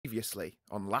previously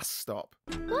on Last Stop.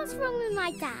 What's wrong with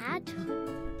my dad?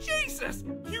 Jesus!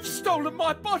 You've stolen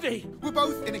my body! We're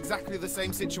both in exactly the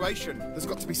same situation. There's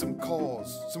got to be some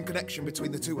cause, some connection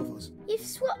between the two of us. You've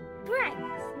swapped brains?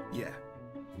 Yeah.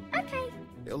 Okay.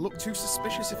 It'll look too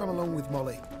suspicious if I'm alone with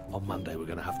Molly. On Monday, we're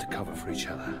going to have to cover for each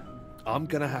other. I'm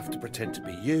going to have to pretend to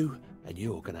be you, and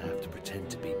you're going to have to pretend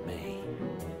to be me.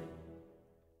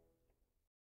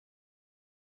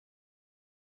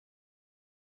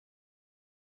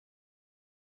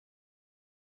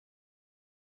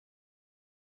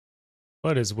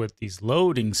 What is with these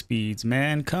loading speeds,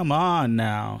 man? Come on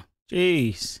now.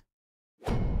 Jeez.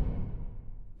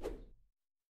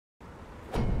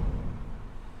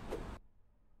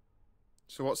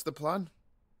 So what's the plan?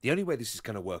 The only way this is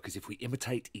going to work is if we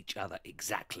imitate each other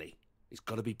exactly. It's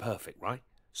got to be perfect, right?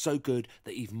 So good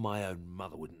that even my own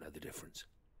mother wouldn't know the difference.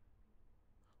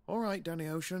 All right, Danny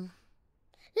Ocean.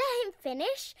 Let him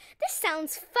finish. This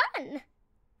sounds fun.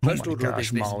 First Oh my order of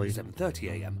gosh, business, Molly.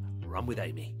 7:30 a.m. Run with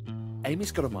Amy.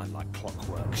 Amy's got a mind like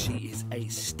clockwork. She is a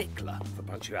stickler for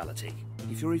punctuality.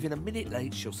 If you're even a minute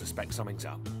late, she'll suspect something's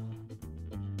up.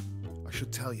 I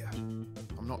should tell you,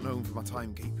 I'm not known for my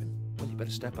timekeeping. Well, you better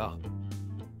step up.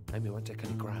 Amy won't take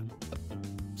any crap.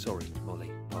 Sorry, Molly.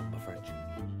 Pardon my French.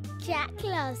 Jack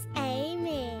loves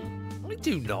Amy. I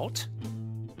do not.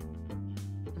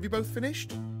 Have you both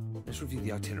finished? Let's review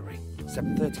the itinerary.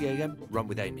 7:30 a.m. Run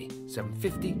with Amy.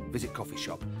 7:50 visit coffee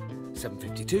shop.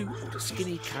 7:52 order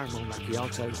skinny caramel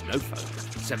macchiato, no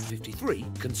phone.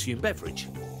 7:53 consume beverage.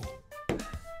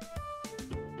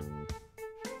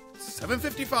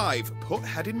 7:55, put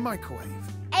head in microwave.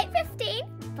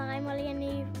 8:15. Buy Molly a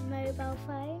new mobile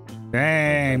phone.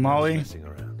 Dang, Molly. Messing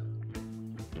around.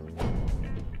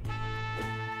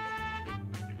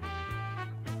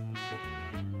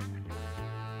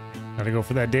 Gotta go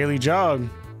for that daily jog.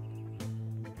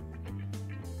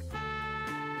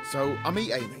 So I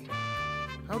meet Amy.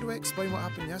 How do I explain what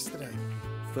happened yesterday?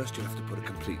 First, you'll have to put her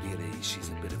completely at ease. She's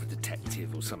a bit of a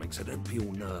detective or something, so don't be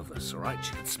all nervous, all right?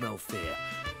 She can smell fear.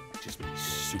 Just be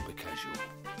super casual.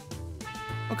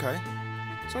 Okay.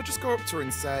 So I just go up to her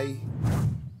and say,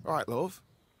 all right, love.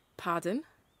 Pardon?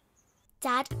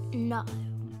 Dad, no.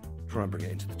 Try and bring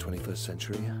it into the 21st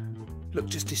century. Look,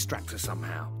 just distract her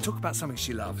somehow. Talk about something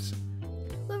she loves.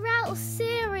 We're out of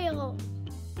cereal.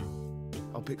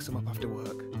 I'll pick some up after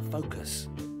work. Focus.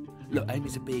 Look,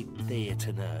 Amy's a big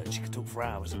theatre nerd. She can talk for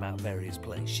hours about various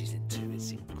plays she's into.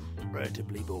 It's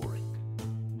incredibly boring.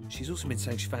 She's also been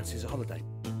saying she fancies a holiday.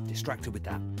 Distract her with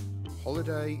that.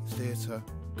 Holiday, theatre,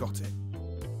 got it.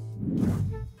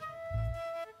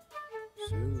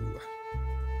 So,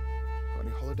 got any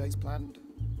holidays planned?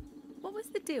 What was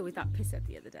the deal with that pisser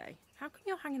the other day? How come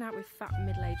you're hanging out with fat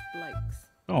middle-aged blokes?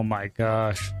 Oh my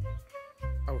gosh.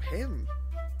 Oh, him?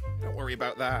 Don't worry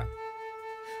about that.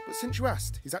 But since you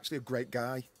asked, he's actually a great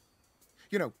guy.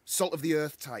 You know, salt of the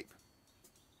earth type.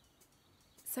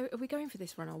 So are we going for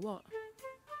this run or what?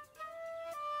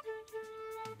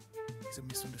 He's a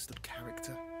misunderstood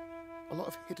character. A lot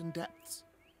of hidden depths.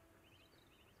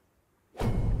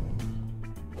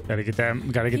 Gotta get that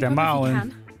Keep up if you mile in.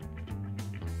 can.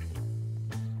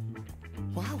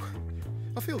 Wow,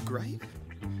 I feel great.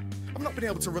 I've not been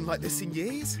able to run like this in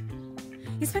years.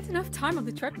 You spent enough time on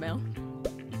the treadmill.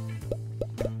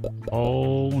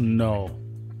 Oh no.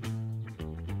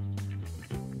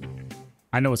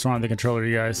 I know what's wrong with the controller,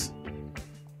 you guys.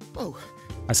 Oh,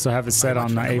 I still have it set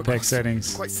on the Apex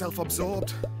settings. quite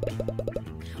self-absorbed.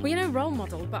 Well, you're no role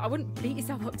model, but I wouldn't beat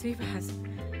yourself up too bad.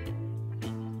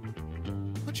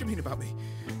 What do you mean about me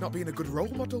not being a good role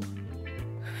model?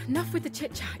 Enough with the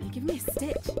chit-chat. You give me a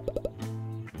stitch.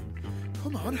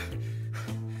 Come on,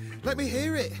 let me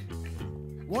hear it.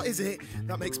 What is it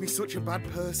that makes me such a bad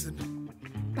person?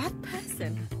 Bad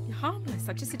person? You're harmless.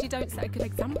 I just said you don't set a good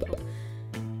example.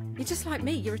 You're just like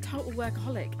me. You're a total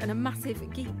workaholic and a massive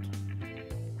geek.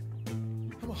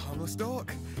 I'm a harmless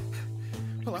dork.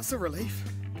 Well, that's a relief.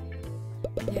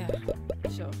 Yeah,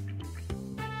 sure.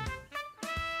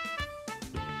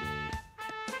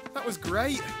 That was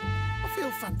great. I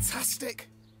feel fantastic.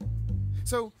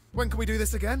 So, when can we do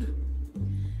this again?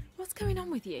 What's going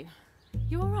on with you?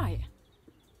 You all right?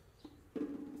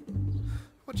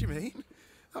 What do you mean?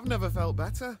 I've never felt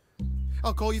better.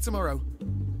 I'll call you tomorrow.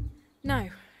 No,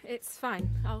 it's fine.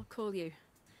 I'll call you.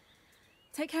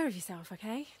 Take care of yourself,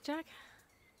 okay, Jack?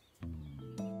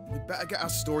 We better get our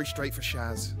story straight for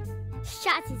Shaz.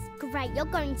 Shaz is great. You're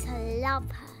going to love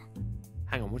her.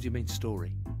 Hang on, what do you mean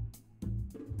story?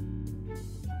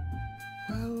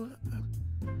 Well,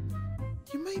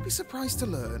 you may be surprised to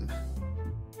learn.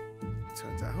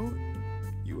 Turns out,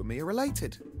 you and me are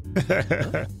related.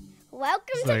 Welcome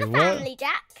It's to like, the what? family,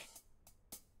 Jack.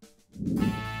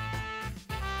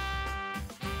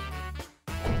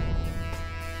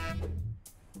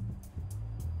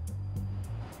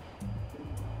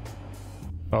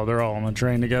 Oh, they're all on the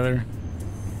train together.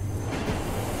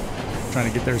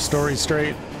 Trying to get their story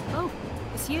straight. Oh,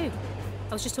 it's you.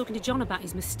 I was just talking to John about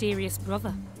his mysterious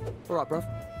brother. All right, bruv.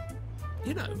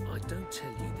 You know, I don't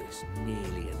tell you this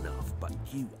nearly enough, but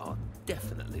you are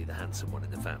definitely the handsome one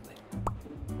in the family.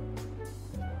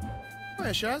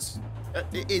 Hiya, Shaz.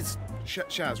 It is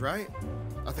Shaz, right?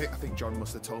 I think John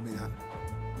must have told me that.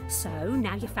 So,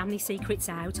 now your family secret's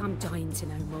out, I'm dying to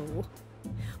know more.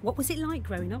 What was it like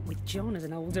growing up with John as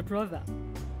an older brother?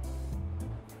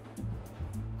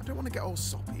 I don't want to get all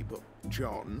soppy, but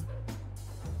John,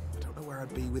 I don't know where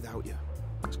I'd be without you.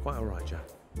 It's quite all right, Jack.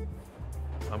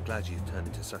 I'm glad you've turned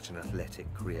into such an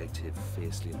athletic, creative,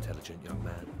 fiercely intelligent young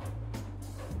man.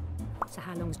 So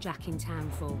how long's Jack in town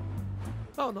for?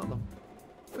 Oh, not long.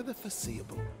 For the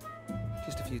foreseeable.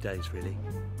 Just a few days, really.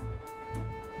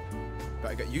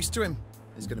 Better get used to him.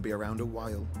 He's going to be around a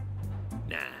while.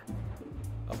 Nah.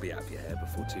 I'll be out of your hair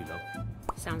before too long.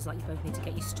 Sounds like you both need to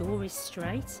get your stories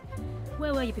straight.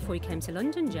 Where were you before you came to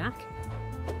London, Jack?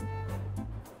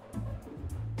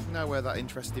 Nowhere that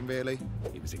interesting, really.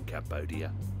 He was in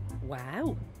Cambodia.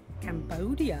 Wow,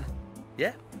 Cambodia.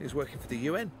 Yeah, he was working for the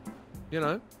UN. You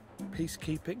know,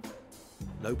 peacekeeping,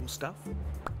 noble stuff.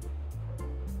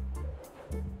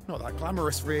 Not that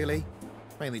glamorous, really.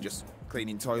 Mainly just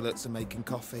cleaning toilets and making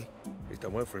coffee. He's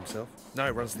done well for himself. Now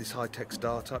he runs this high-tech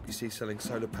startup you see selling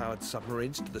solar-powered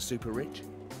submarines to the super rich.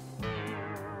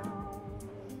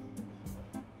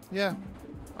 Yeah,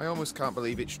 I almost can't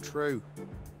believe it's true.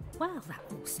 Well, that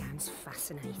all sounds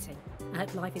fascinating. I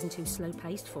hope life isn't too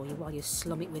slow-paced for you while you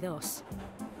slum it with us.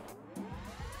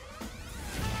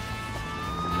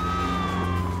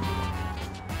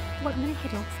 Well, I'm going to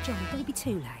head off, John. Don't be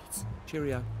too late.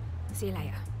 Cheerio. See you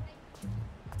later.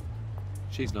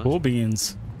 She's nice. Cool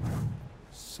beans.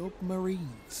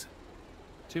 Submarines.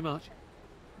 Too much?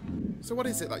 So what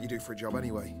is it that you do for a job,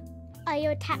 anyway? Are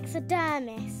you a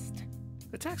taxidermist?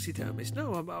 A taxidermist?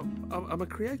 No, I'm a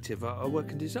creative. I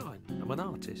work in design. I'm an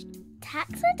artist.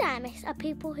 Taxidermists are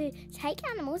people who take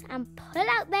animals and pull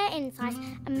out their insides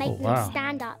and make Oh, wow. them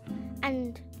stand up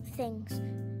and things.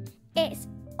 It's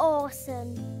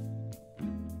awesome.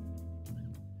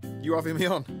 You having me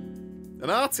on? An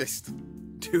artist?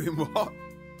 Doing what?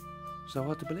 So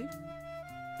hard to believe?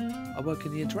 I work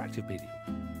in the interactive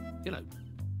medium. You know,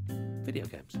 video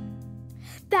games.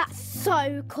 That's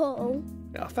so cool.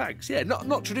 Yeah, thanks. Yeah,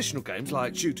 not traditional games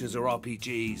like shooters or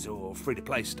RPGs or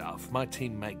free-to-play stuff. My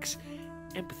team makes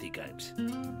empathy games.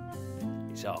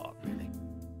 It's art, really.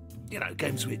 You know,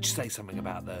 games which say something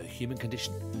about the human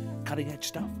condition. Cutting-edge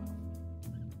stuff.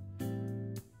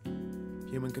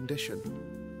 Human condition?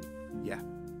 Yeah.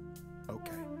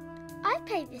 Okay. I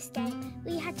played this game.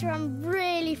 We had to run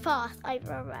really fast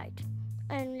over a road.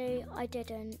 Only I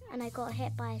didn't, and I got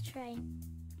hit by a train.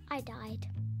 I died.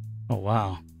 Oh,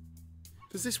 wow.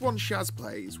 There's this one Shaz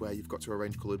plays where you've got to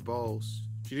arrange coloured balls.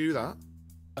 Did you do that?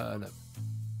 No.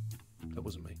 That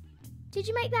wasn't me. Did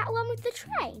you make that one with the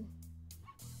train?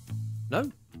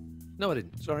 No? No, I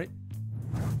didn't. Sorry.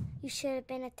 You should have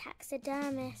been a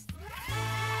taxidermist.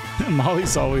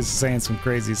 Molly's always saying some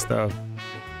crazy stuff.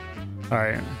 All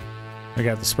right. We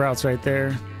got the Sprouts right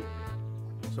there.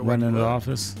 So Running into the work?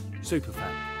 office. Super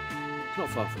fan. It's not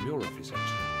far from your office,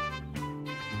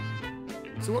 actually.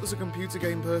 So what does a computer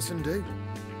game person do?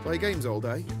 Play games all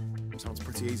day? Sounds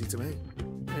pretty easy to me.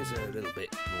 There's a little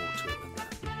bit more to it than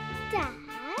that. Dad,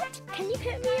 can you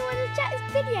put me in one of Jack's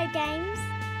video games?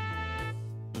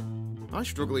 I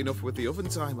struggle enough with the oven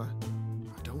timer.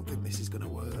 I don't think this is going to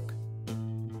work.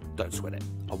 Don't sweat it.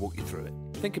 I'll walk you through it.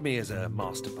 Think of me as a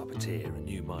master puppeteer and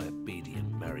you my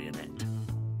obedient marionette.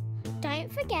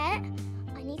 Don't forget,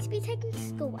 I need to be taken to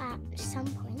school at some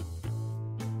point.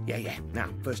 Yeah. Now,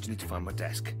 first you need to find my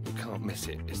desk. You can't miss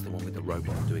it. It's the one with the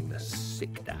robot doing the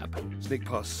sick dab. Sneak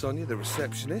past Sonia, the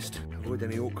receptionist. Avoid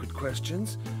any awkward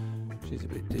questions. She's a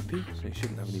bit dippy, so you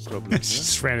shouldn't have any problems. She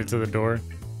just ran into the door.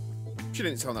 She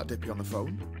didn't sound that dippy on the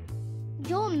phone.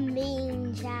 You're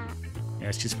mean, Jack.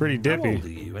 Yeah, she's pretty How dippy. old are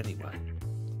you, anyway?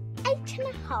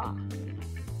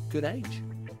 8.5. Good age?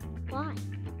 Why?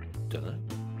 Dunno.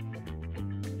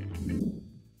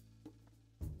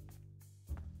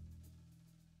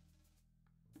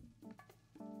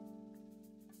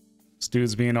 This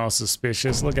dude's being all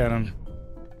suspicious. Look at him.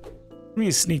 I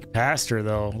mean, sneak past her,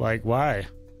 though. Like, why?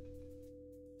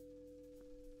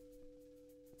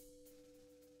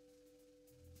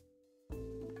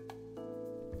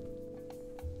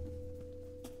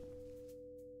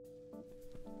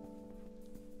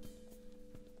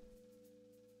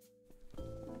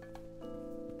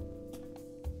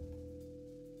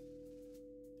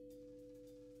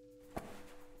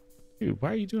 Dude,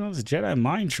 why are you doing all this Jedi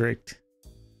mind tricked?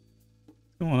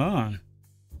 What's going on?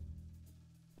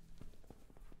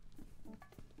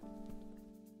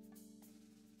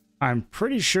 I'm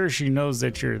pretty sure she knows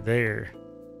that you're there.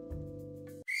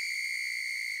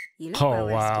 You look Oh, well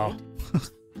wow.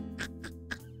 rested.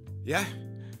 Yeah,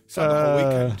 so the whole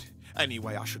weekend.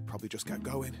 Anyway, I should probably just get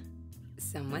going.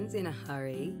 Someone's in a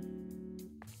hurry.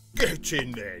 Get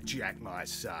in there, Jack, my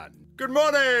son. Good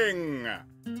morning!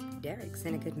 Derek's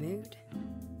in a good mood.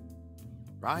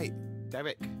 Right,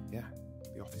 Derek. Yeah,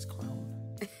 the office clown.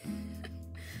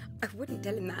 I wouldn't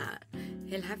tell him that.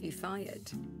 He'll have you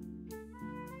fired.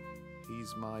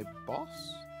 He's my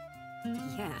boss?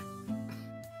 Yeah.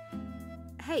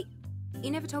 Hey,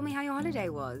 you never told me how your holiday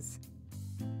was.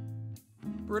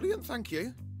 Brilliant, thank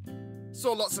you.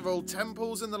 Saw lots of old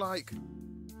temples and the like.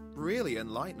 Really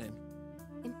enlightening.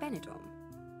 In Benidorm.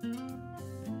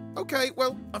 Okay,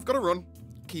 well, I've got to run.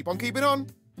 Keep on keeping on.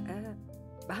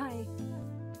 Bye.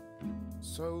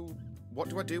 So, what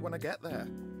do I do when I get there?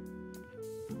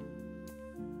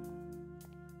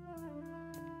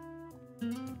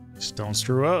 Just don't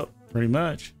screw up, pretty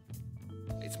much.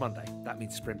 It's Monday. That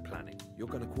means sprint planning. You're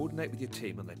going to coordinate with your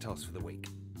team on their tasks for the week.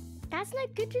 Dad's no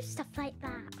good with stuff like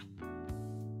that.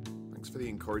 Thanks for the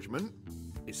encouragement.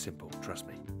 It's simple, trust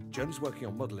me. Joan is working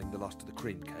on modelling the last of the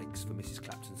cream cakes for Mrs.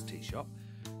 Clapton's tea shop.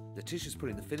 Letitia's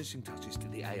putting the finishing touches to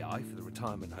the AI for the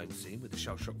retirement home scene with the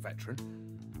shell-shock veteran.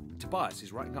 And Tobias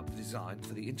is writing up the design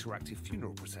for the interactive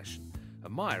funeral procession.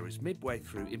 And Maya is midway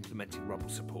through implementing Rumble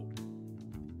support.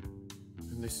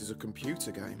 And this is a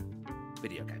computer game.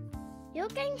 Video game. Your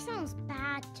game sounds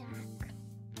bad, Jack.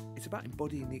 It's about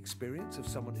embodying the experience of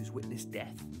someone who's witnessed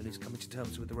death and is coming to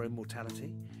terms with their own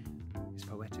mortality. It's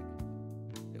poetic.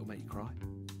 It'll make you cry.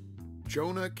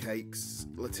 Jonah cakes,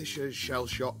 Letitia's shell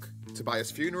shock,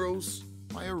 Tobias funerals,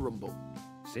 Maya Rumble.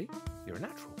 See? You're a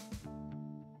natural.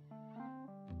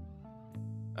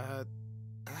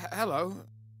 Hello.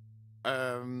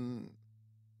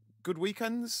 Good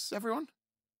weekends, everyone?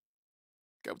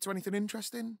 Get up to anything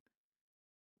interesting?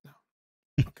 No.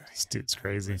 Okay. This dude's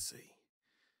crazy. Let's see.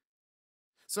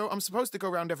 So I'm supposed to go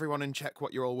around everyone and check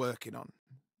what you're all working on.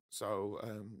 So,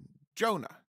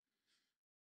 Jonah.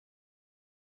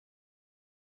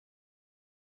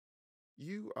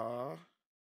 You are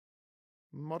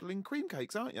modelling cream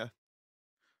cakes, aren't you?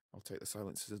 I'll take the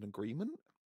silence as an agreement.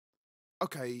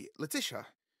 Okay, Letitia.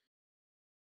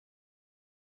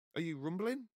 Are you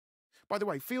rumbling? By the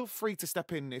way, feel free to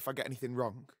step in if I get anything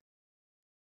wrong.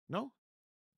 No?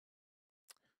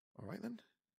 All right, then.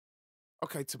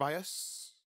 Okay,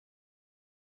 Tobias.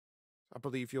 I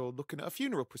believe you're looking at a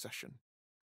funeral procession.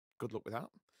 Good luck with that.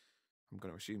 I'm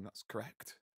going to assume that's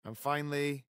correct. And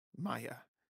finally, Maya.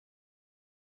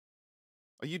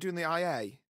 Are you doing the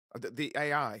IA? The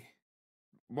AI?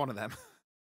 One of them.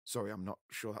 Sorry, I'm not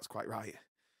sure that's quite right.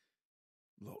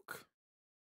 Look.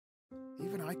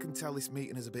 Even I can tell this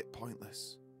meeting is a bit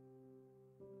pointless.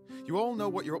 You all know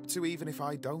what you're up to, even if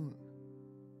I don't.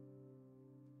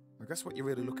 I guess what you're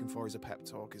really looking for is a pep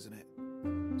talk, isn't it?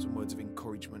 Some words of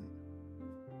encouragement.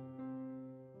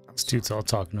 This dude's all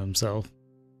talking to himself.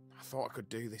 I thought I could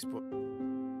do this, but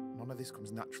none of this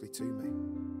comes naturally to me.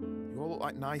 You all look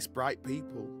like nice, bright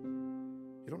people.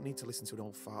 You don't need to listen to an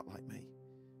old fart like me.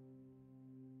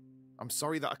 I'm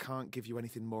sorry that I can't give you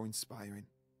anything more inspiring.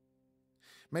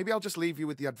 Maybe I'll just leave you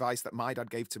with the advice that my dad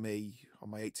gave to me on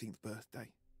my 18th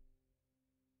birthday.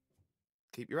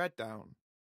 Keep your head down.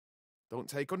 Don't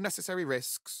take unnecessary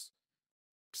risks.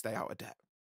 Stay out of debt.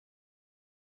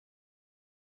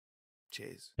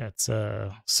 Cheers. That's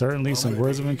certainly some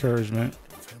words of encouragement.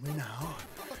 Tell me now.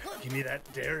 Give me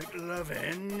that Derek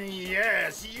lovin'.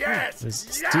 Yes, yes, What's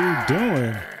this yes! dude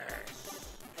doing?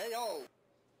 Hey, yo.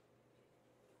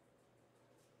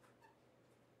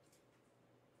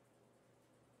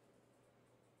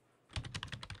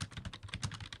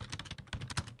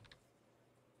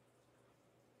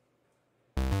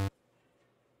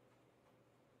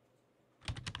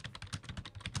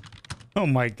 Oh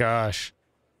my gosh.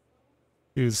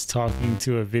 He was talking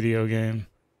to a video game.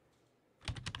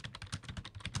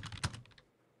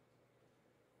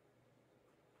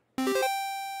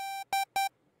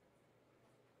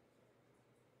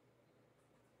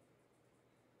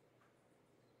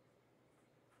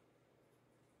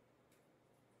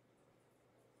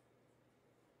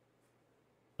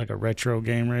 Like a retro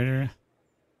game right here.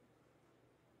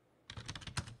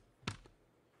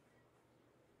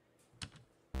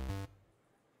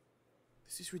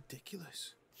 This is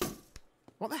ridiculous.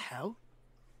 What the hell?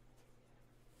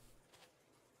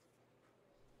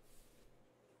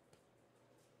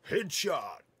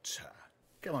 Headshot.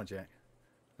 Come on, Jack.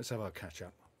 Let's have our catch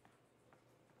up.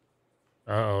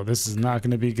 Uh-oh, this is not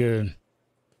going to be good.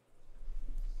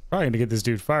 Probably going to get this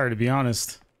dude fired, to be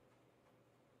honest.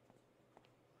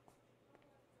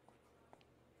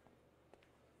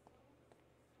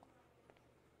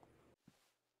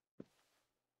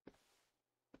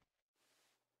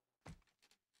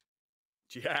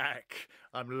 Jack,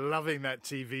 I'm loving that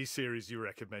TV series you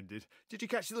recommended. Did you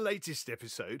catch the latest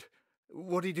episode?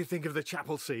 What did you think of the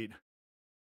chapel scene?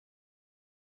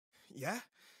 Yeah?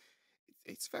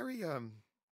 It's very,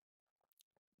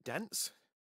 dense.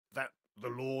 That the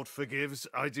Lord forgives,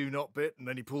 I do not bit, and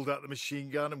then he pulled out the machine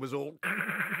gun and was all...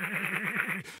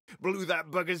 blew that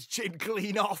bugger's chin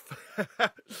clean off.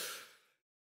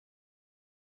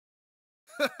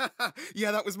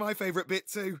 Yeah, that was my favourite bit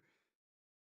too.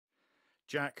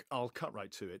 Jack, I'll cut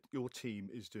right to it. Your team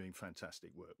is doing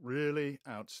fantastic work. Really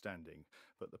outstanding.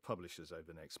 But the publisher's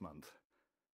over next month.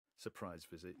 Surprise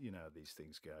visit. You know how these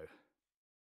things go.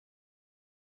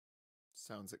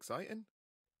 Sounds exciting.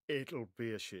 It'll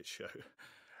be a shit show.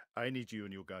 I need you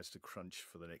and your guys to crunch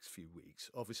for the next few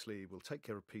weeks. Obviously, we'll take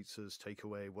care of pizzas,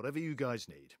 takeaway, whatever you guys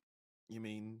need. You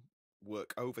mean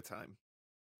work overtime?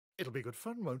 It'll be good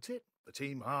fun, won't it? The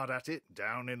team hard at it,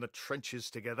 down in the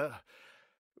trenches together.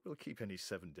 We'll keep any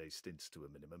 7-day stints to a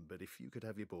minimum, but if you could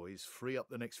have your boys free up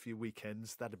the next few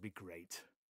weekends, that'd be great.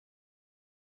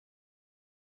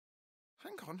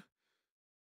 Hang on.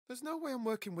 There's no way I'm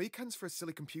working weekends for a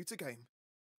silly computer game.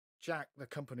 Jack, the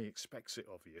company expects it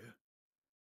of you,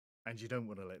 and you don't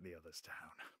want to let the others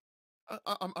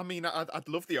down. I mean, I'd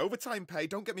love the overtime pay,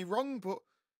 don't get me wrong, but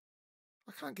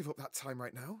I can't give up that time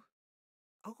right now.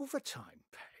 Overtime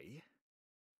pay?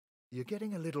 You're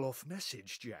getting a little off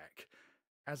message, Jack.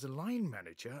 As a line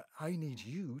manager, I need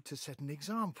you to set an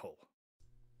example.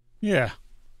 Yeah.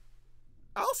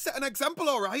 I'll set an example,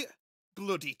 all right.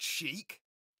 Bloody cheek.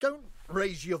 Don't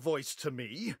raise your voice to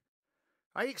me.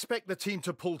 I expect the team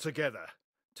to pull together,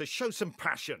 to show some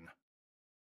passion.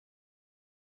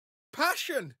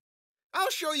 Passion? I'll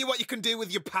show you what you can do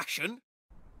with your passion.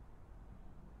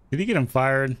 Did he get him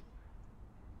fired?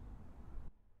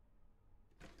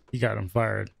 He got him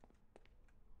fired.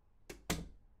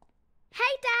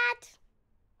 Hey, Dad!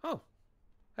 Oh,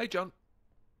 hey, John.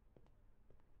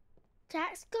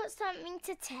 Jack's got something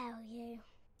to tell you.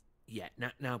 Yeah,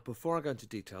 now before I go into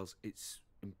details, it's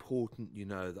important you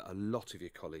know that a lot of your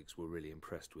colleagues were really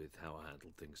impressed with how I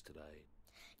handled things today.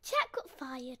 Jack got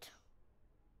fired.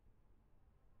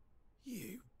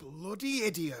 You bloody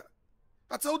idiot.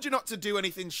 I told you not to do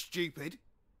anything stupid.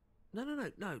 No,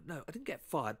 I didn't get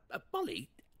fired. Molly,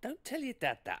 don't tell your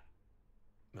dad that.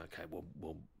 Okay,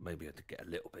 well, maybe I did get a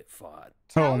little bit fired.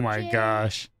 Oh my you.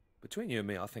 gosh. Between you and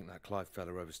me, I think that Clive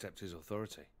fella overstepped his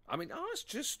authority. I mean, I was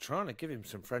just trying to give him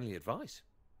some friendly advice.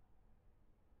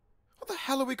 What the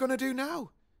hell are we going to do now?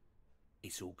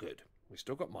 It's all good. We've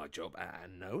still got my job,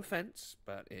 and no offence,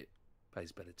 but it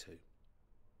pays better too.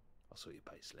 I'll sort your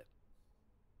pay slip.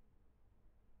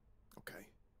 Okay.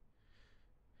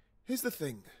 Here's the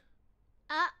thing.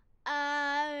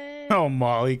 Uh-oh. Oh,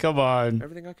 Molly, come on.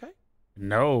 Everything okay?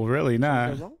 No, really not.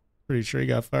 Something go wrong? Pretty sure he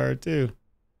got fired too.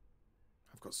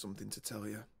 I've got something to tell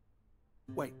you.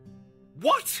 Wait,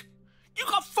 what? You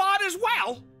got fired as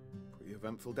well? Pretty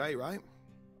eventful day, right?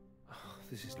 Oh,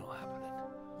 this is not happening.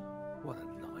 What a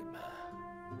nightmare.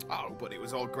 Oh, but it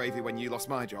was all gravy when you lost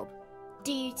my job.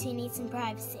 Do you two need some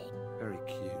privacy? Very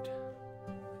cute.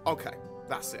 Okay,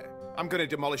 that's it. I'm going to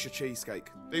demolish a cheesecake.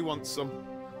 Do you want some?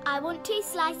 I want 2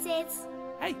 slices.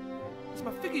 Hey, it's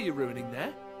my figure you're ruining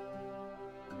there.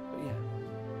 But yeah,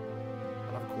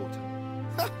 I'll have a quarter.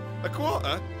 A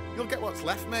quarter? You'll get what's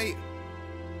left, mate.